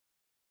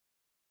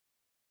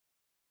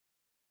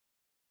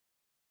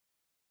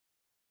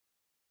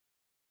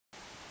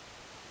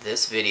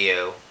This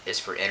video is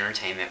for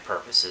entertainment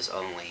purposes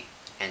only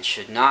and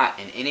should not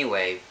in any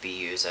way be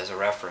used as a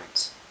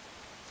reference.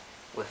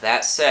 With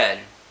that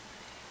said,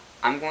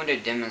 I'm going to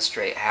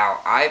demonstrate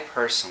how I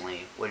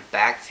personally would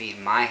backfeed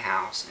my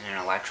house in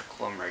an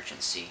electrical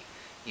emergency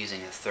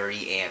using a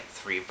 30 amp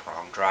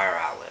 3-prong dryer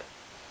outlet.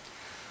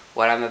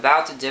 What I'm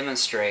about to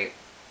demonstrate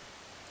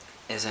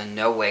is in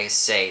no way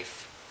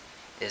safe,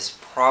 is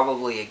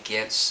probably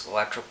against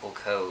electrical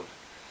code,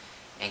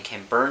 and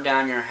can burn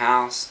down your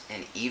house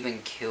and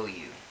even kill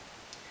you.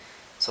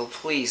 So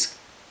please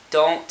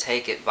don't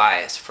take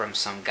advice from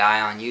some guy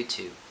on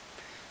YouTube.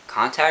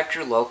 Contact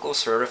your local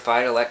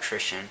certified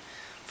electrician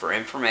for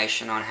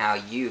information on how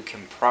you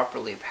can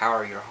properly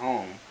power your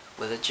home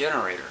with a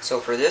generator.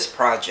 So for this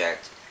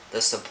project, the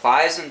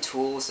supplies and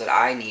tools that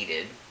I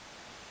needed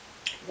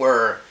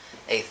were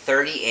a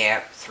 30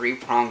 amp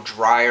 3-prong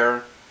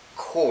dryer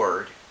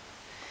cord,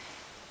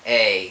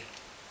 a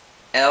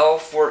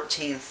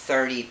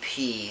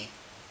L1430P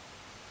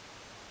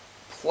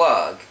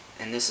plug,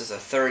 and this is a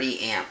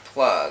 30 amp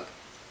plug.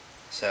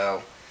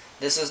 So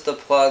this is the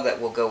plug that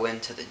will go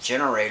into the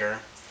generator,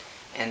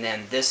 and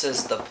then this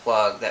is the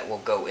plug that will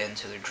go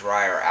into the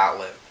dryer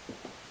outlet.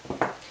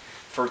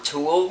 For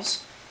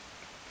tools,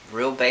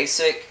 real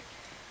basic,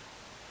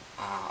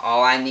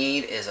 all I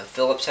need is a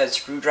Phillips head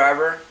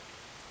screwdriver,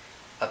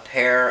 a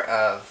pair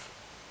of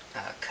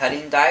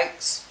cutting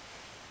dikes,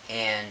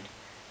 and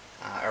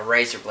a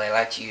razor blade. I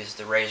like to use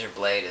the razor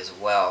blade as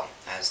well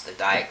as the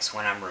dikes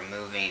when I'm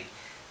removing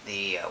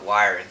the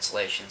wire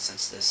insulation,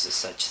 since this is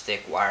such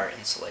thick wire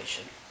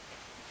insulation.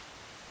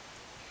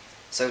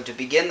 So to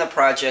begin the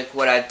project,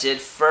 what I did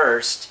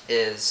first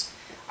is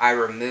I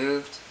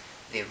removed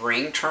the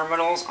ring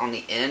terminals on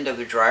the end of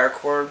the dryer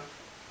cord.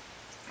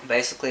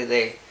 Basically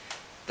the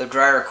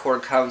dryer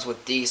cord comes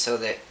with these so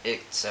that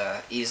it's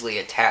easily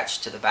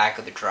attached to the back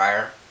of the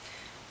dryer,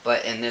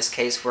 but in this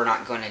case we're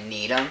not going to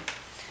need them.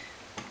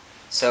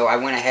 So I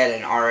went ahead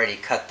and already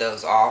cut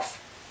those off.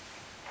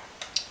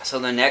 So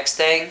the next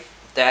thing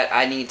that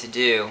I need to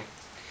do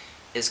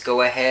is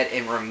go ahead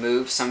and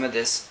remove some of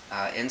this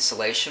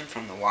insulation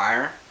from the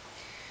wire.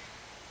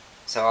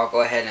 So I'll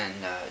go ahead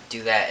and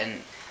do that.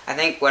 And I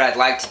think what I'd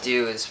like to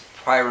do is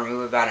probably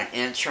remove about an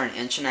inch or an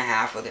inch and a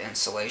half of the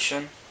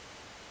insulation.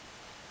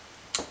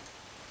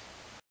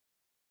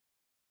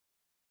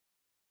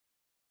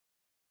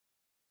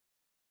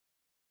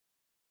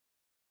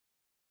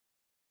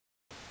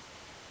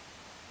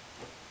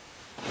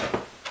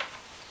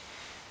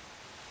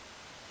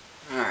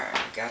 Alright,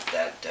 got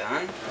that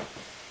done.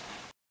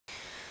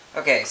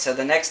 Okay, so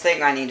the next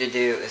thing I need to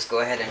do is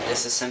go ahead and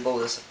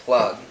disassemble this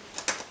plug.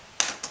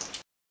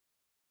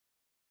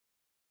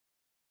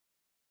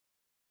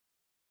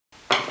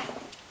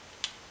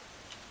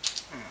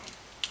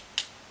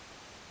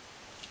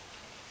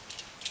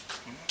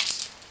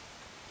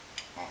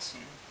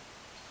 Awesome.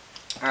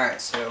 Alright,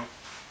 so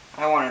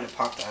I wanted to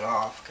pop that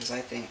off because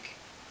I think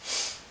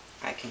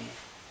I can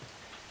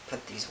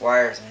put these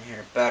wires in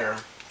here better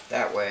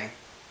that way.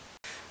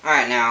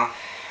 Alright, now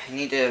you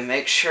need to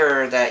make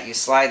sure that you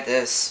slide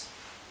this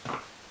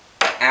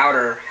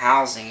outer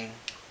housing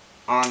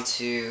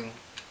onto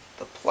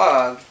the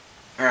plug,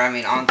 or I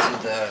mean onto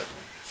the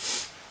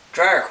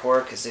dryer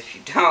cord, because if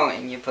you don't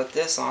and you put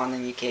this on,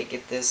 then you can't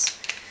get this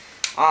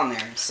on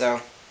there.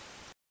 So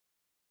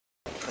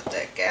put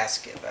that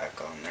gasket back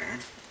on there.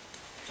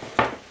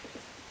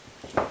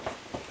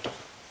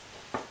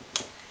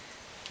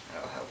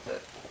 That'll help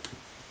it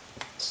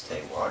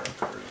stay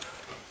waterproof,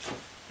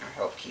 or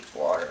help keep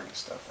water and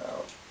stuff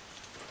out.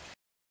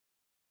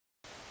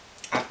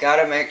 I've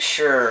got to make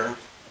sure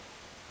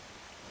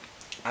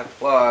I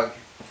plug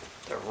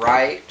the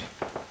right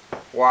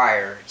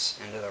wires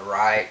into the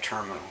right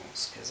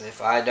terminals, because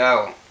if I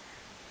don't,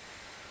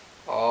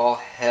 all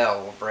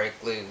hell will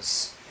break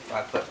loose if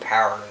I put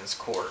power to this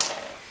cord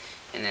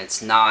and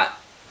it's not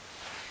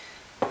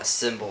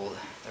assembled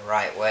the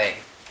right way.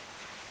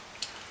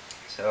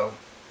 So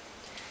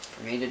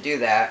for me to do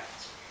that,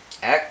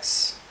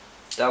 X,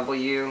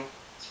 W,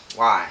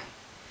 Y.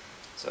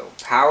 So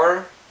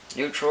power,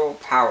 neutral,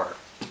 power.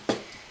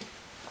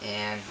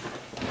 And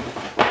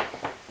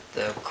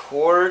the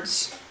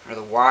cords, or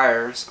the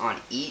wires,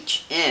 on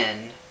each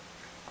end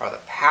are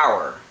the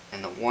power,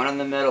 and the one in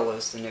the middle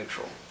is the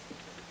neutral.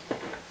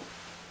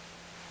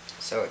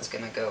 So it's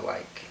going to go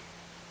like,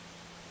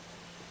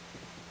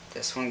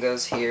 this one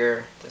goes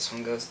here, this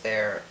one goes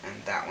there,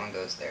 and that one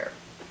goes there.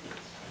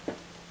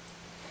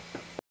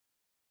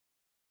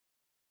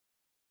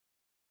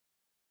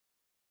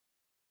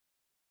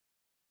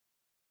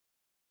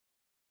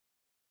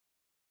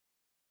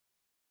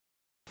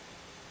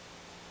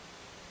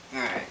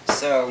 Alright,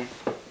 so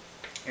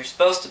you're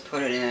supposed to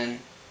put it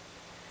in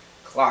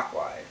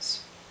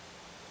clockwise,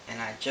 and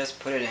I just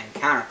put it in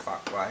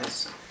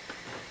counterclockwise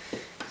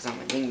because I'm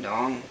a ding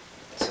dong.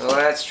 So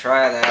let's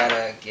try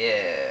that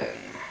again.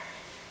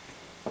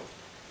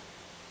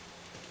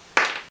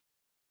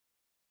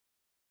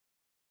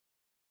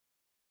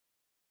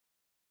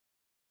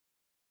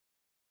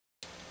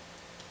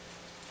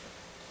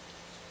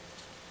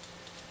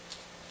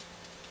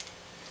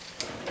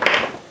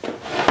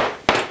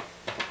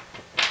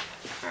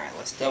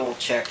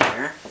 check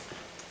here.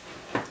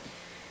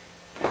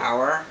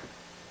 Power,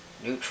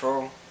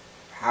 neutral,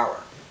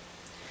 power.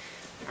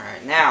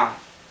 Alright, now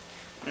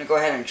I'm going to go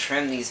ahead and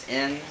trim these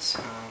ends.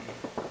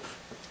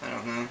 I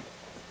don't know.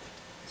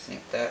 I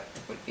think that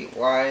would be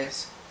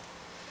wise.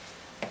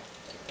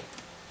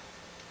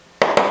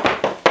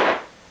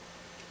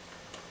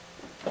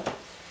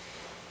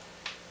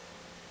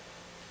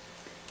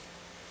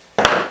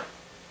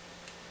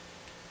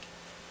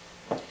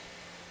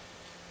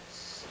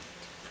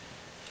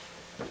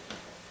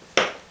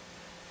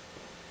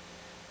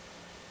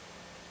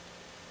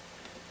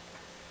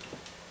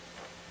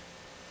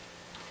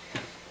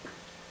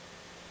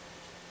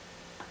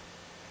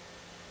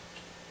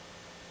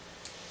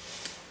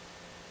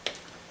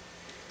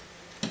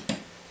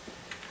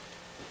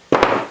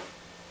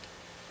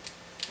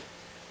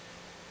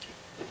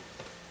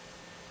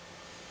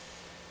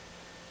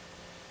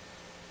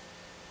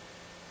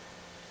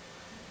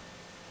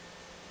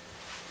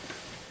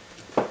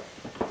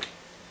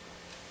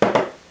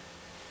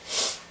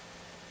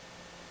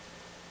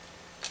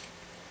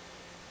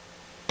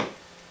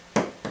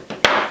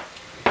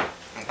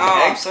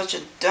 Oh, I'm such a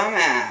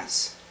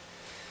dumbass.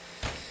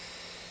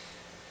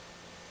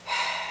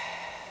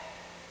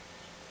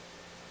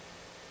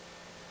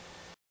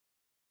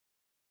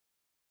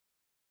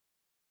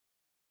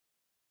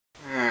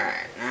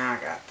 Alright, now I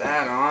got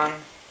that on.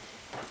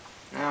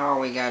 Now all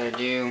we gotta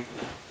do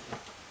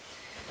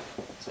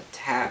is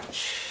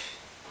attach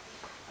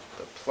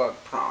the plug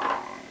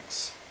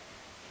prongs.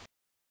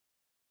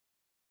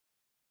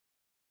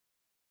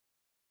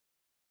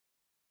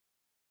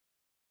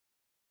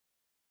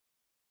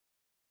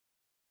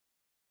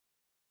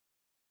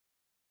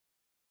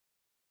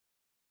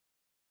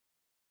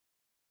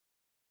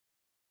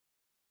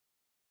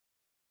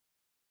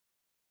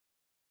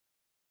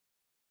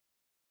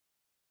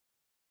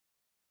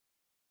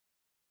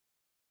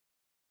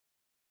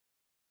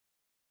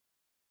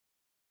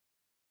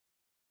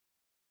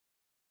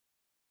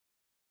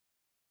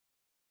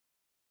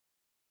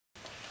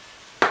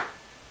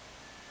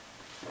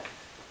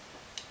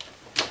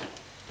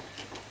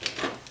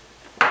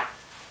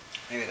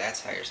 Maybe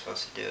that's how you're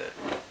supposed to do it.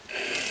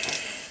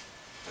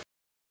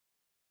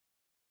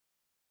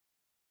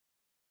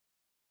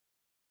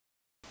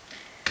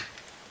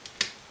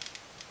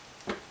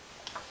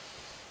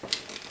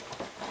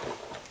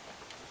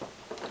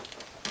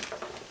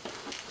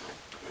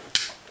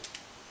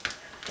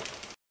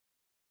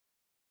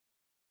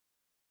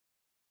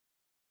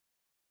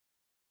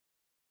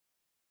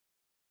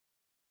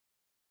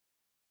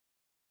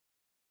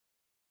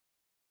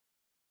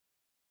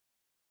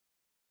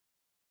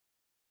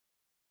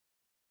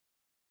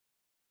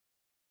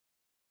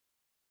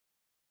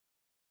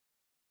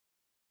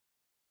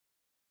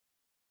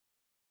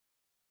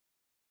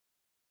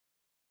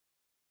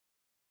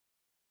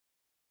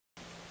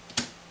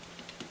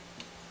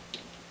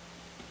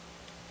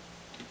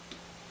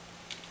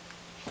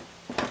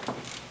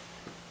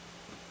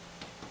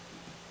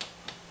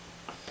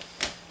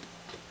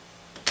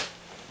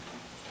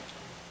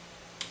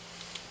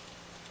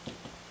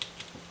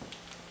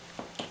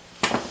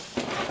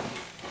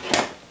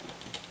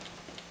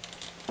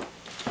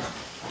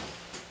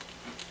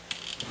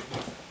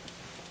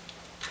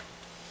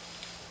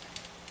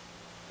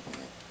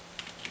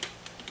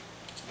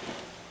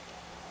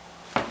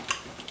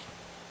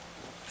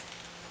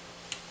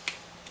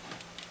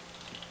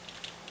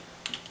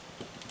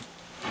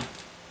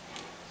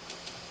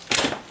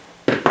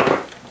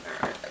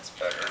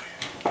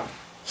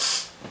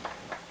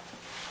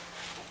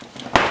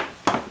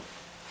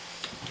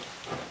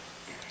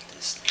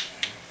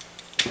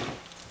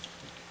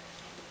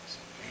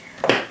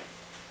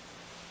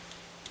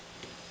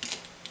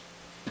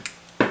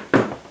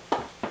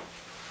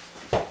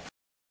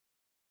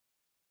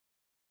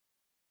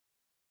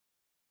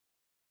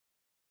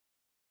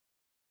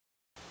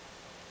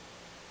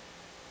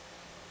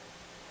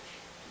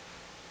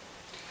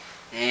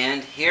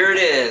 And here it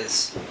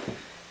is.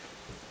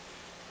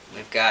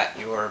 We've got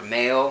your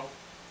male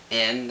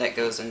end that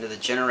goes into the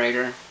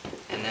generator,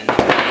 and then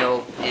the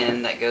male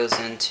end that goes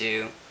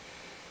into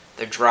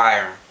the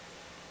dryer.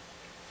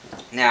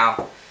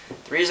 Now,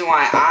 the reason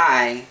why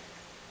I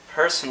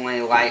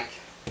personally like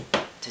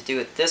to do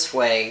it this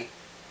way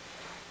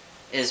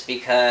is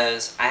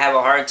because I have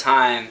a hard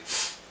time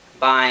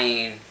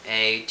buying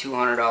a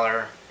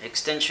 $200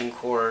 extension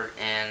cord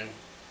and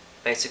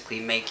basically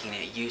making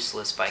it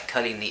useless by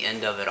cutting the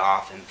end of it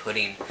off and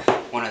putting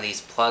one of these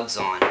plugs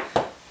on.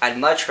 I'd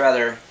much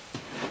rather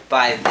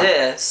buy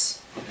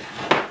this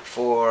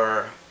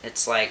for,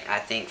 it's like I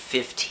think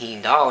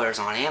 $15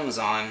 on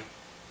Amazon,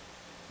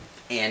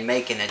 and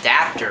make an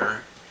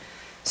adapter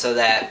so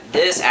that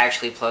this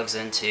actually plugs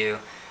into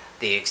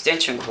the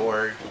extension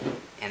cord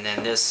and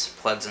then this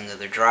plugs into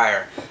the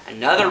dryer.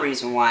 Another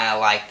reason why I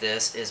like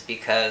this is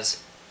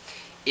because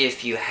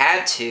if you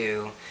had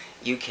to,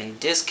 you can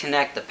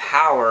disconnect the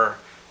power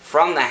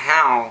from the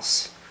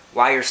house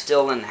while you're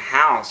still in the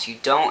house. You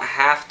don't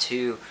have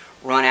to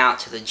run out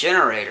to the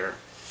generator,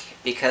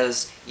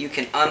 because you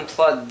can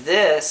unplug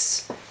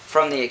this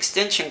from the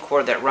extension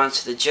cord that runs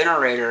to the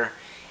generator,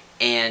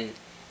 and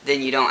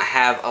then you don't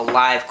have a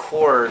live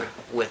cord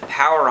with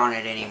power on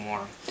it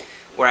anymore.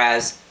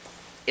 Whereas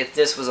if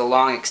this was a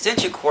long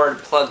extension cord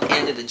plugged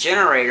into the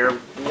generator,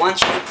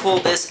 once you pull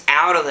this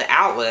out of the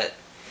outlet,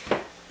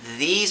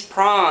 these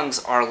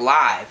prongs are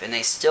live and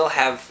they still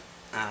have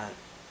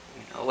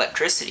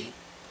electricity.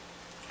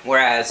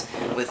 Whereas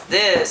with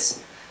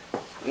this,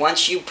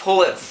 once you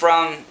pull it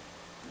from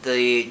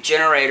the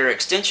generator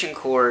extension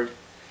cord,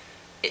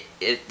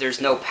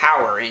 there's no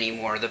power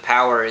anymore. The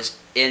power is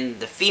in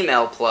the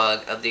female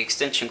plug of the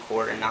extension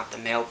cord and not the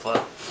male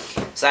plug.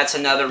 So that's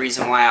another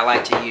reason why I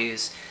like to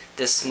use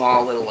this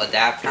small little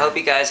adapter. I hope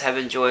you guys have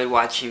enjoyed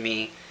watching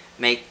me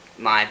make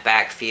my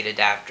backfeed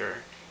adapter.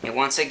 And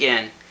once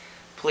again,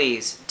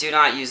 please do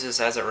not use this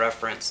as a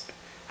reference.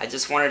 I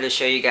just wanted to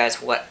show you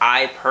guys what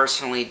I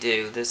personally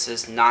do. This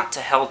is not to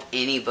help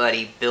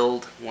anybody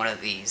build one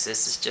of these.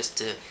 This is just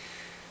to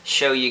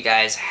show you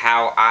guys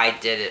how I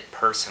did it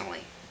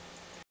personally.